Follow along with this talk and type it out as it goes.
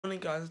Morning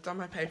guys, I've done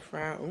my paper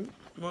round.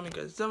 Morning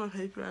guys, I've done my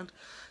paper round.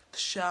 The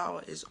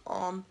shower is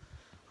on.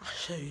 I'll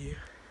show you.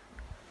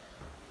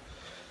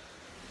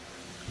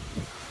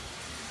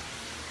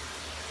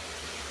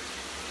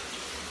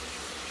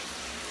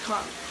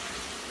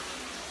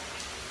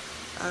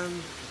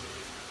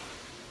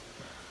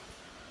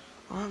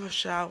 I'll have a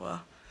shower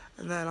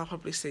and then I'll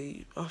probably see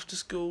you after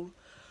school.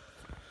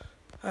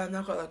 And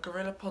I've got that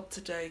GorillaPod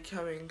today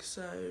coming,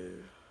 so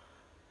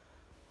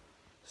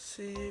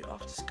see you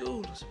after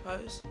school, I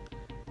suppose.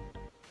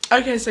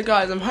 Okay, so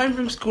guys, I'm home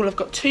from school. I've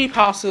got 2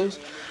 parcels.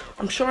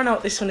 I'm sure I know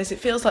what this one is. It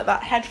feels like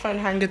that headphone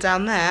hanger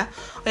down there.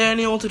 I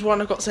only ordered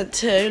 1, I got sent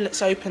 2.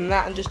 Let's open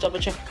that and just double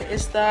check if it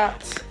is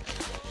that.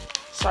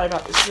 Sorry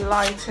about this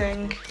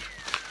lighting.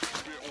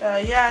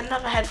 Yeah,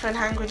 another headphone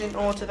hanger, I didn't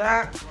order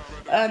that.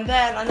 And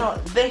then I know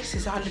what this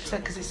is 100%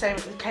 because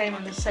it came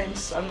on the same,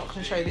 I'm not going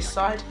to show you this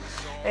side.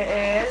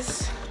 It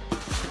is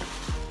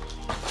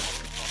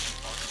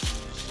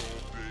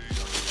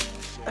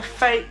a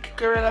fake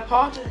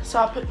GorillaPod, so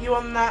I'll put you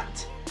on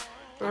that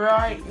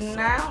right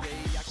now.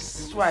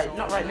 Wait,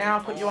 not right now,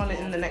 I'll put you on it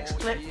in the next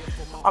clip.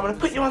 I'm going to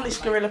put you on this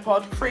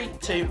GorillaPod. 3,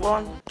 2,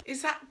 1.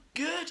 Is that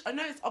good? I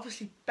know it's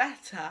obviously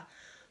better,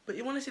 but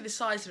you want to see the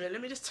size of it.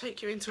 Let me just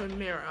take you into a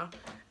mirror,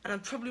 and I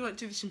probably won't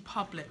do this in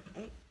public.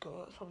 Oh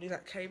god, that's probably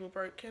that cable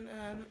broken.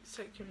 Let's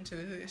take you into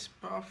this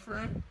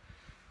bathroom.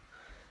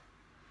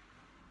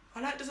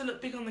 I know it doesn't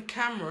look big on the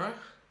camera.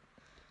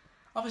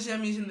 Obviously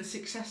I'm using the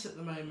 6S at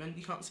the moment,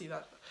 you can't see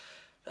that.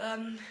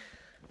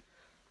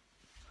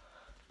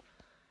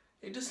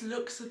 It just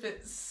looks a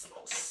bit,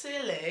 not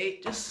silly,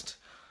 just,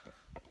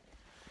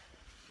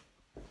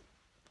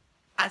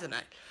 I don't know.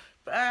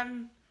 But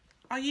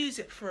I'll use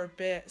it for a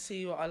bit,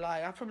 see what I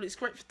like. It's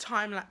great for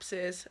time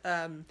lapses,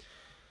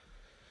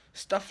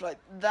 stuff like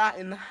that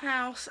in the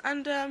house.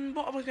 And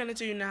what am I going to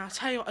do now? I'll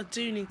tell you what I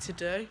do need to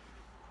do.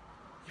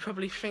 You're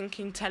probably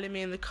thinking, telling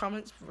me in the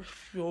comments,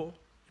 if you're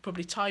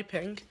probably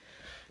typing.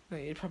 No,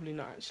 you're probably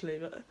not actually,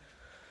 but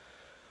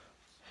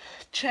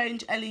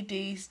change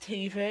LEDs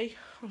TV.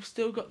 I've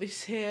still got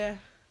this here,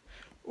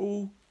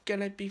 all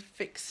gonna be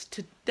fixed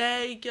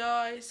today,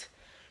 guys.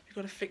 We've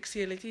got to fix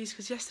the LEDs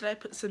because yesterday I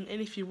put some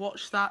in. If you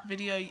watched that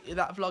video,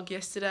 that vlog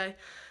yesterday,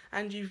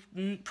 and you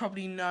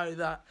probably know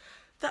that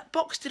that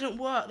box didn't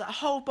work. That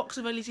whole box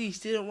of LEDs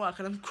didn't work,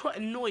 and I'm quite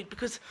annoyed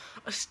because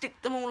I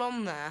stick them all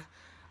on there,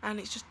 and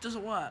it just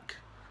doesn't work.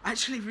 I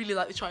actually really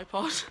like the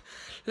tripod.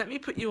 Let me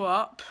put you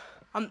up.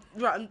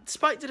 Right,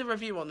 Spike did a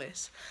review on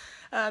this.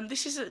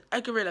 This is a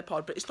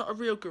GorillaPod, but it's not a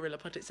real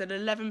GorillaPod. It's an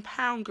 £11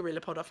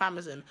 GorillaPod off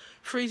Amazon.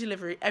 Free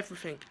delivery,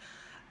 everything.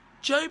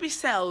 Joby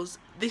sells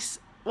this,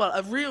 well,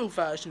 a real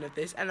version of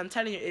this, and I'm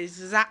telling you, it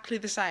is exactly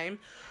the same,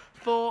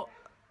 for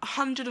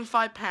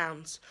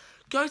 £105.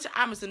 Go to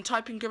Amazon,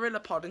 type in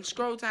GorillaPod, and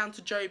scroll down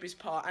to Joby's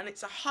part, and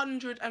it's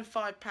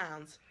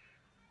 £105.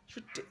 It's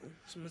ridiculous.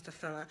 Someone's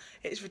definitely that.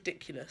 It's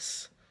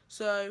ridiculous.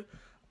 So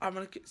I'm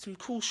going to get some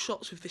cool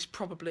shots with this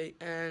probably,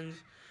 and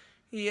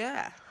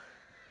yeah,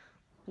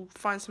 we'll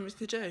find something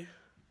to do.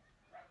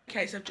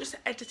 Okay, so I've just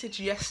edited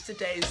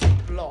yesterday's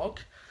vlog.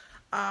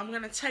 I'm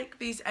going to take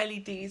these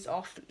LEDs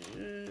off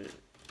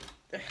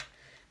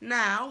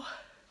now,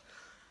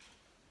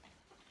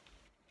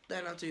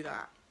 then I'll do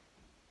that,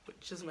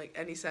 which doesn't make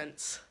any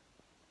sense.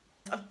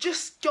 I've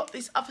just got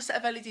this other set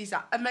of LEDs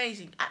out.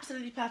 Amazing,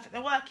 absolutely perfect,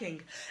 they're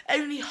working.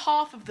 Only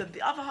half of them,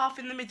 the other half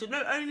in the middle.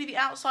 No, only the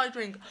outside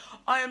ring.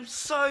 I am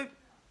so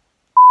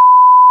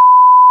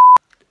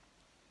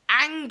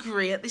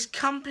angry at this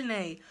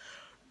company.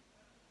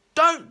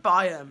 Don't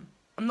buy them.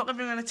 I'm not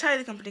even going to tell you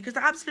the company because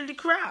they're absolutely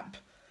crap.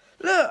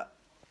 Look,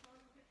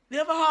 the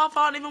other half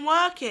aren't even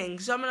working.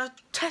 So I'm going to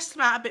test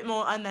them out a bit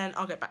more and then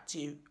I'll get back to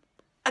you.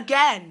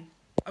 Again,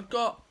 I've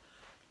got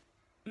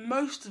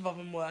most of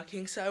them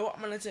working, so what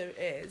I'm going to do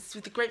is,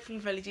 with the great thing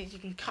with LEDs, you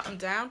can cut them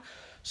down.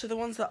 So the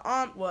ones that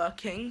aren't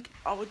working,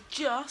 I would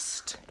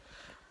just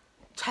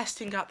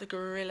testing out the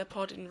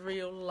GorillaPod in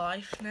real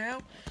life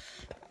now.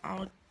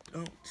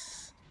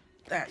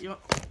 There,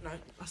 no,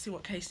 I see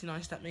what Casey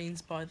Nice that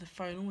means by the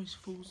phone always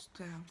falls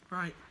down.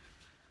 Right,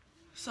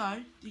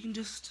 so you can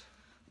just,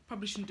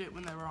 probably shouldn't do it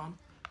when they're on.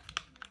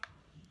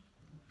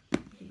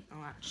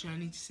 Oh, actually I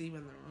need to see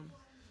when they're on.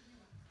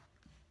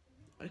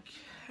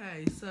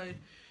 Okay, so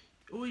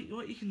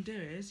what you can do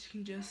is you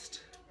can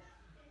just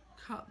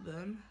cut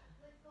them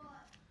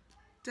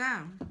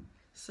down.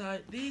 So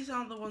these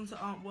aren't the ones that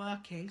aren't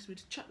working, so we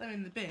just chuck them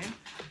in the bin,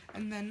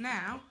 and then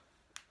now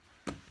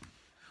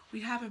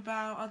we have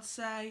about, I'd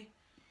say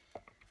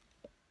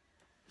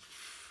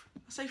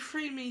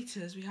 3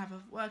 meters. We have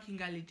of working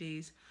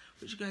LEDs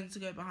which are going to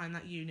go behind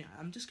that unit.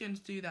 I'm just going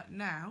to do that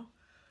now.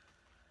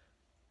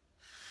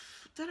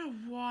 I don't know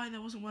why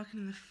that wasn't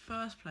working in the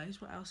first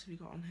place. What else have you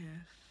got on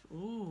here?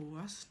 Oh,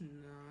 that's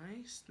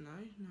nice. No,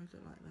 I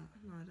don't like that.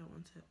 No, I don't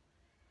want it.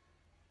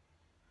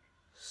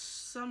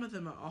 Some of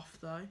them are off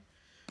though.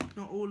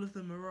 Not all of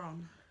them are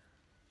on.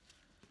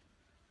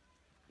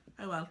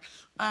 Oh well.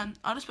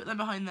 I'll just put them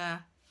behind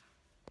there.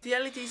 The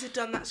LEDs are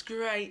done, that's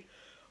great.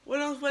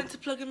 When I went to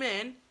plug them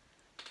in,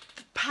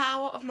 the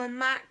power of my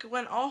Mac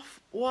went off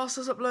whilst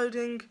I was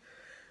uploading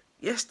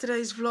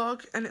yesterday's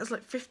vlog, and it was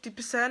like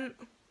 50%, and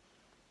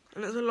it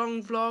was a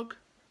long vlog.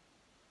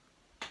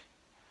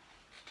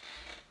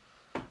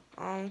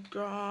 Oh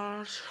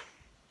gosh,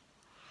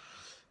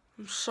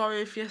 I'm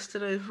sorry if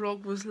yesterday's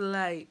vlog was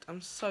late. I'm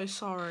so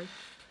sorry.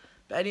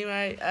 But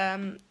anyway,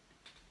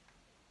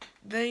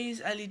 these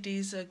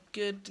LEDs are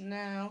good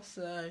now,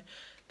 so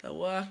they're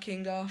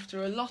working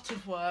after a lot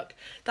of work.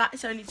 That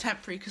is only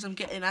temporary because I'm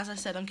getting, as I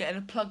said, I'm getting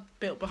a plug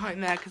built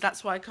behind there, because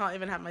that's why I can't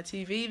even have my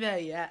TV there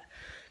yet,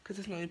 because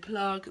there's no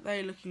plug.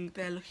 They're looking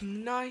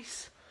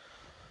nice.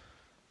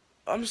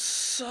 I'm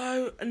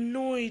so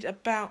annoyed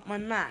about my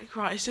Mac.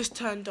 Right, it's just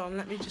turned on.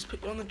 Let me just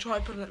put you on the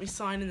tripod and let me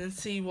sign in and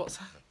see what's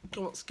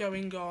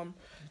going on.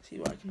 See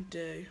what I can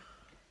do.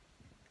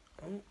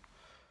 Oh.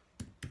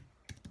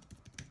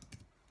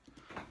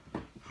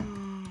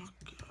 Oh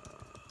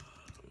God,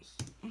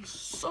 I'm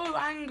so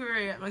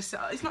angry at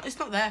myself. It's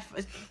not their fault.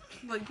 It's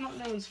like not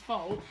no one's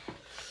fault.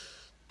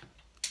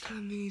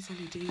 Turn these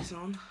LEDs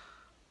on.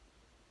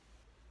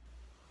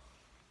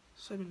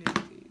 So many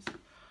LEDs.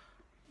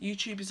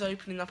 YouTube is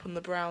opening up on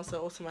the browser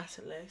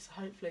automatically, so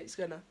hopefully it's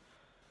gonna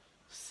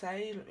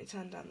save. Let me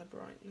turn down the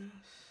brightness.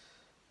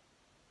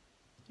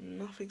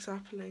 Nothing's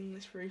happening.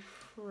 Let's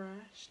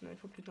refresh. No,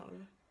 probably not.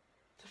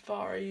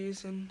 Safari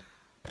using.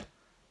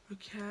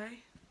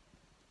 Okay.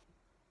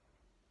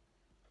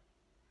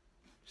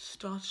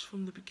 Started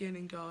from the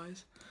beginning,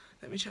 guys.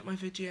 Let me check my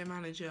video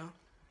manager.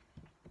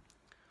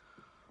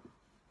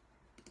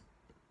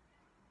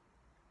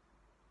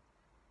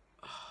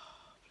 Oh,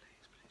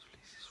 please.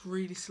 It's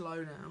really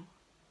slow now.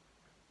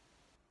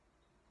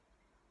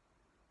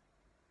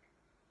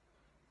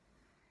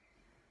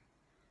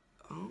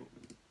 Oh.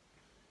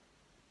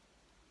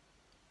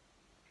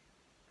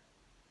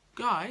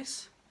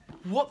 Guys,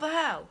 what the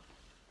hell?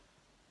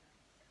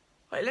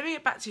 Wait, let me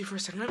get back to you for a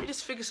second. Let me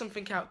just figure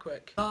something out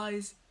quick.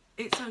 Guys,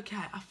 it's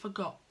okay, I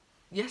forgot.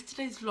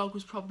 Yesterday's vlog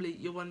was probably,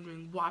 you're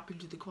wondering what happened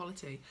to the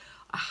quality.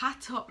 I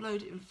had to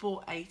upload it in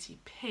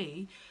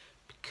 480p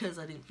because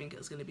I didn't think it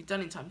was going to be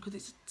done in time, because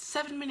it's a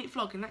 7-minute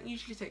vlog and that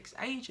usually takes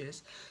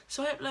ages.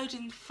 So I uploaded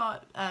in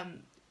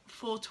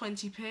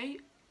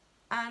 420p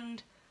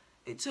and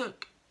it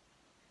took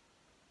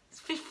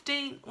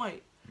 15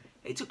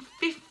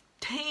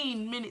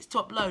 minutes to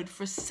upload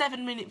for a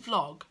 7-minute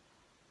vlog.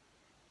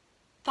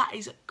 That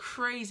is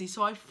crazy.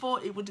 So I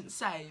thought it wouldn't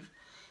save.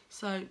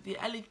 So the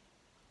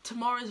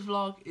tomorrow's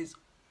vlog is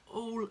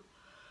all.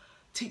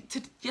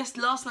 Yes,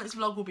 last night's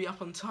vlog will be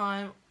up on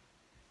time.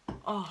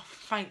 Oh,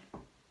 thank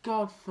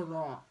God for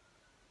that.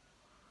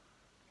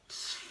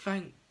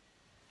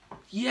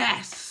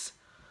 Yes.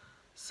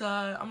 So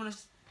I'm gonna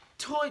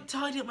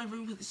tidy up my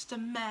room because it's just a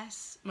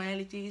mess. My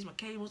LEDs, my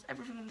cables,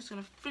 everything. I'm just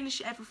gonna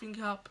finish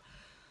everything up.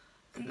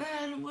 And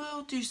then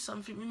we'll do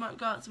something. We might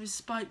go out to Miss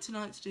Spike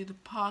tonight to do the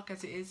park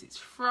as it is. It's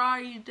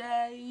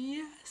Friday,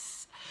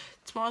 yes.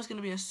 Tomorrow's going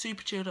to be a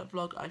super chilled up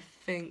vlog, I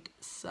think.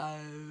 So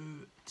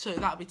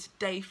that'll be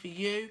today for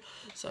you.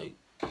 So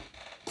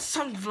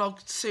some vlog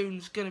soon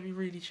is going to be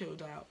really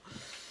chilled out.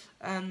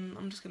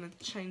 I'm just going to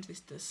change this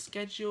to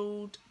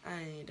scheduled.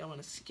 And I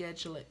want to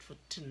schedule it for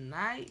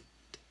tonight.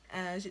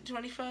 Is it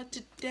 23rd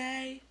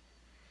today?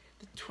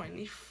 The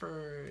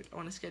 23rd. I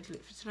want to schedule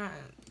it for tonight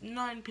at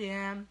 9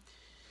 PM.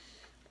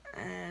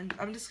 And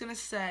I'm just gonna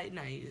say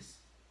no.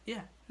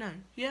 Yeah.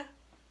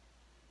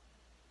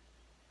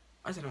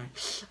 I don't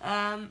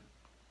know.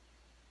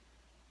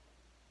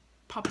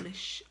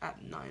 Publish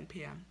at 9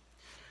 PM.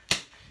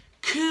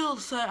 Cool.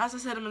 So as I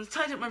said, I'm gonna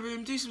tidy up my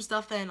room, do some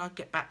stuff, then I'll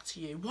get back to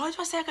you. Why do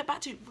I say I'll get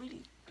back to you? It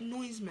really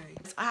annoys me.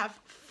 I have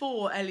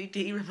 4 LED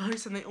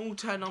remotes and they all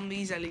turn on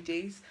these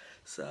LEDs.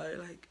 So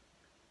like,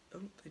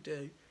 oh, they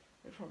do.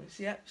 I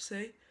promise. Yep.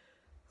 See.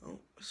 Oh,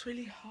 it's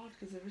really hard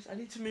because I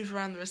need to move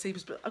around the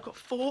receivers, but I've got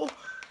 4.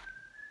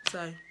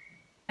 So,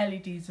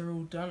 LEDs are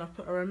all done. I've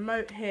put a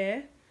remote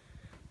here.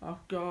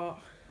 I've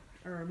got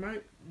a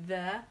remote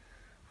there.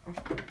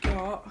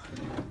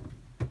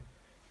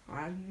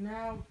 I've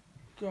now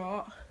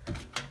got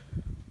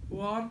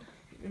one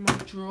in my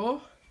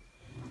drawer.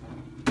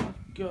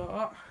 I've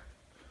got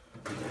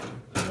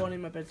one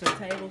in my bedside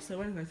table, so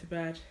when I go to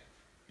bed,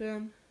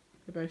 boom,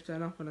 they both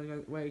turn off when I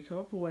go wake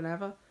up or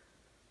whenever.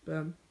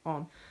 Boom,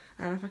 on.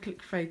 And if I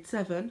click fade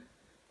 7,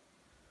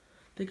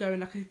 they go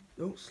in like a,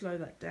 oh, slow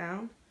that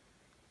down.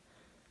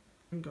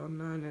 And go,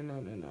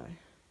 no.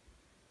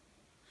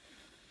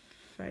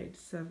 Fade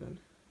 7.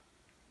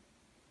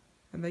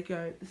 And they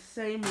go the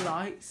same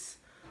lights,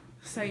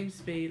 same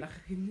speed, like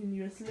a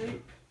continuous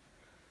loop.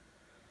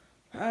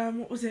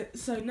 What was it?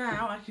 So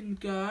now I can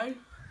go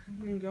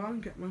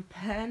and get my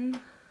pen.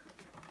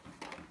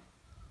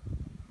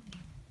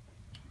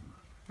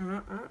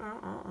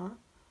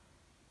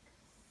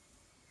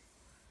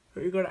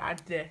 But we've got to add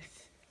this.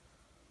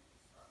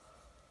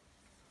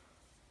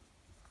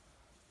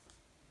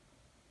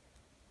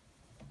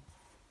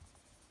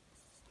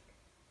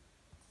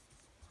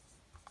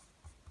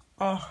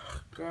 Oh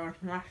God,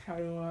 that's how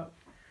it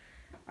works.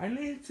 I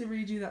need to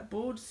redo that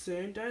board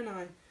soon, don't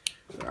I?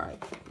 Right,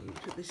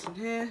 put this in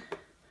here.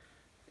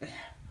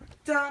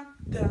 Done,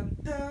 done,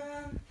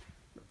 done.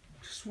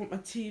 Just want my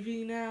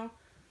TV now.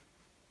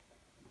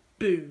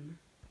 Boom.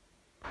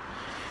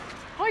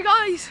 Hi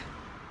guys,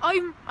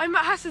 I'm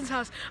at Hassan's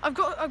house. I've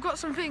got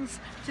some things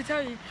to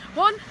tell you.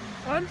 One.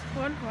 I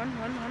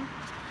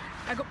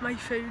got my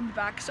phone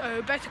back,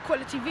 so better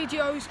quality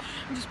videos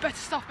and just better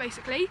stuff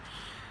basically.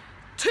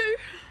 2,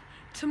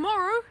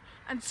 tomorrow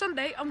and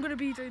Sunday I'm gonna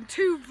be doing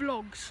 2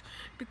 vlogs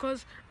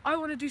because I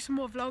want to do some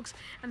more vlogs,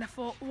 and I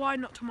thought, why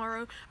not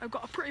tomorrow? I've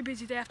got a pretty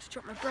busy day. I have to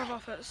drop my brother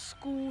off at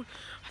school.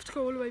 I have to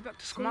go all the way back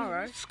to school.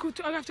 Tomorrow?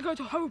 I have to go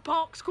to Hove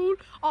Park School,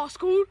 our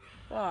school.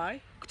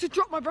 Why? To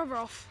drop my brother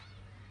off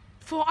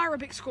for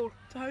Arabic school.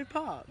 To Hove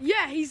Park?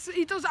 Yeah, he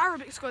does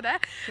Arabic school there.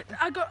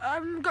 I'm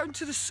going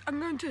to a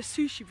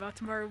sushi bar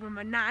tomorrow with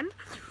my nan,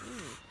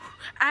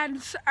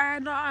 and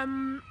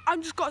I'm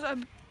just got a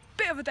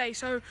bit of a day,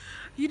 so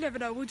you never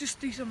know. We'll just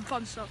do some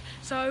fun stuff.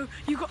 So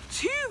you got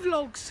 2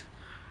 vlogs.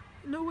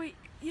 No wait,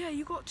 yeah,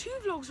 you got 2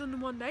 vlogs on the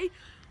one day,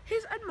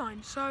 his and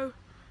mine. So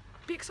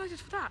be excited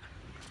for that.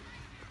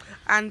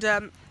 And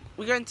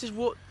we're going to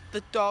walk the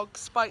dog.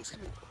 Spike's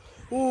gonna.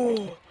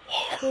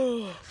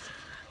 Oh.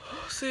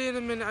 See you in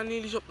a minute. I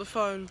nearly dropped the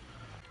phone.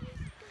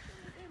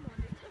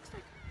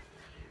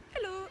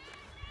 Hello.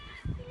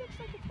 He looks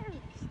like a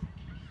terrorist.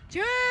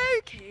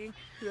 Joking.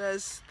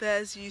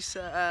 There's you,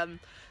 sir.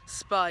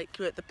 Spike.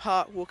 We're at the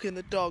park walking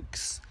the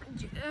dogs.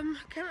 Hello.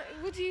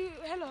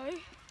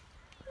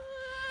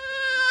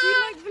 Do you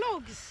like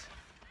vlogs?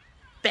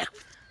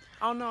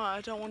 Oh no,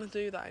 I don't want to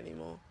do that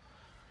anymore.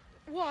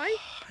 Why?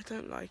 I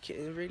don't like it.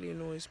 It really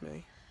annoys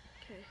me.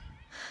 Okay.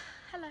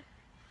 Hello.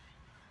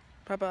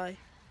 Bye bye.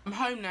 I'm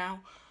home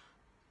now.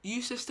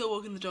 Yusuf's still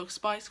walking the dog.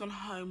 Spike's gone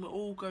home. We're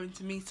all going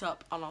to meet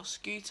up on our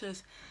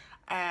scooters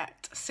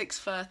at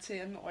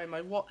 6:30. I'm not wearing my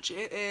watch.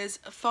 It is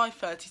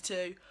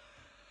 5:32.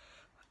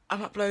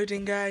 I'm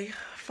uploading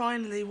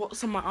finally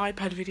what's on my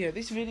iPad video.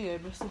 This video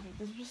there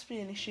must be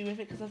an issue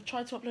with it because I've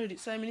tried to upload it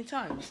so many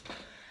times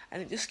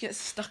and it just gets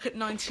stuck at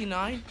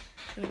 99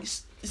 and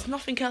it's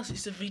nothing else,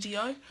 it's a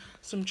video,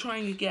 so I'm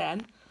trying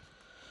again.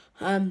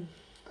 The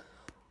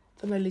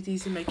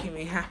melodies are making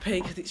me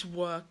happy because it's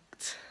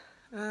worked.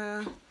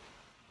 The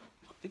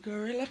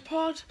Gorilla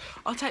Pod.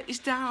 I'll take this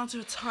down, I'll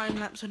do a time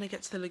lapse when I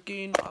get to the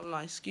lagoon on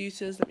my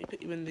scooters. Let me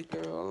put you in the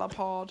Gorilla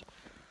Pod.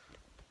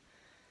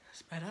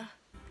 That's better.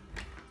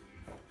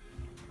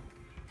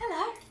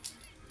 Hello.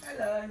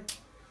 Hello.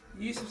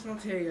 Yusuf's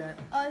not here yet.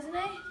 Oh, isn't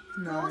he?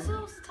 No. What's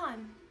the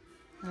time?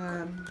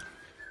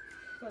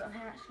 Got it on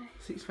here actually.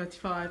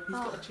 6:35. He's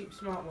got a cheap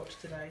smartwatch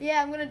today.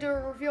 Yeah, I'm going to do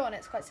a review on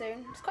it quite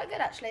soon. It's quite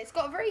good actually. It's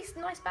got a very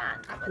nice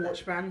band. Apple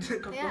Watch band.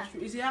 Yeah.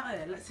 Is he out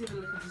there? Let's see if a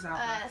look at his out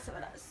there. Let's see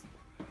what it is.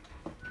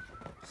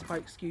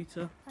 Spike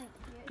scooter. Thank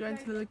you. Going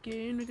to the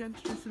lagoon. We're going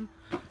to do some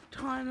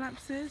time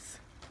lapses.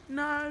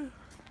 No.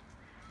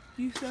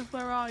 Yusuf,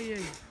 where are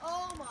you?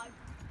 Oh my.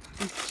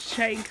 His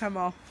chain come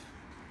off.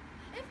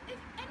 If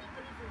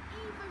anybody from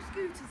Evo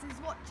Scooters is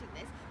watching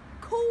this,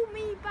 call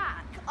me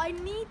back. I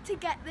need to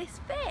get this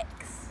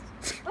fixed.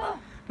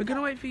 We're going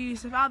to wait for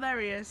Yusuf. Oh, there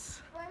he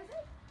is. Where is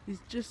it? He's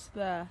just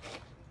there.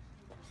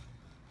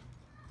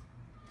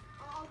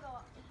 I'll go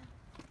up.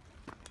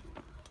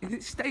 Is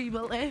it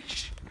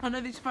stable-ish? I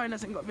know this phone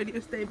hasn't got video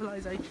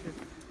stabilisation.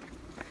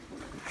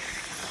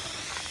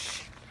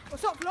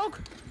 What's up, vlog?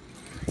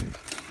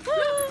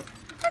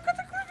 I got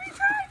a grippy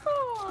tripod!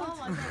 Oh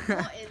my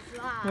god, what is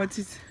that? What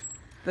is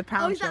the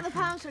pound? Oh, is that the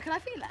shuffle? pound show? Can I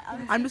feel it?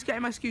 I'm just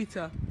getting my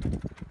scooter.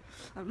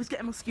 I'm just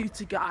getting my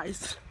scooter,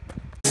 guys.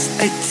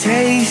 It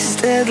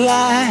tasted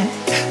like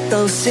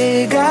those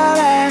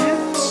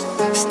cigarettes,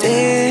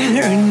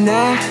 staring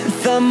at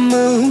the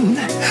moon.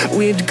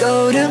 We'd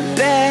go to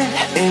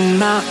bed in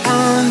my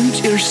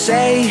arms, you're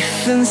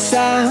safe and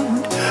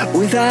sound,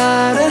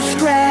 without a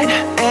threat.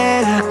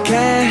 And I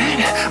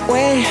can't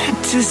wait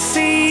to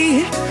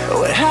see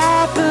what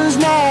happens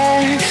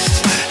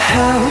next.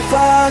 How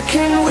far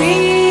can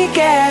we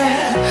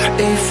get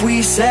if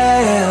we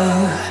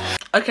sail?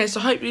 Okay, so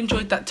I hope you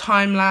enjoyed that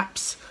time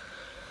lapse.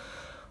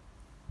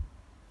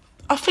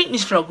 I think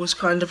this vlog was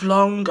kind of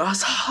long. I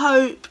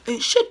hope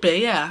it should be,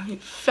 yeah.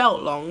 It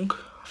felt long.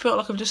 I felt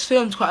like I've just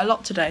filmed quite a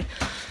lot today.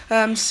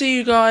 See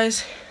you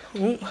guys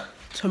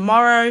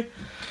tomorrow.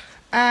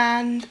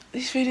 And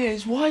these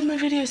videos, why is my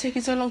video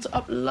taking so long to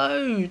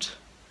upload?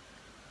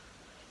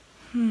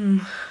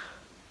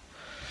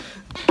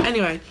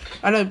 Anyway,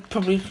 I know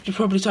you're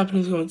probably typing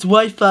in the comments,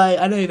 Wi-Fi,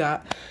 I know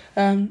that.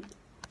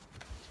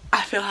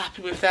 I feel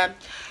happy with them.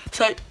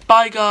 So,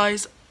 bye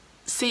guys.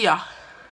 See ya.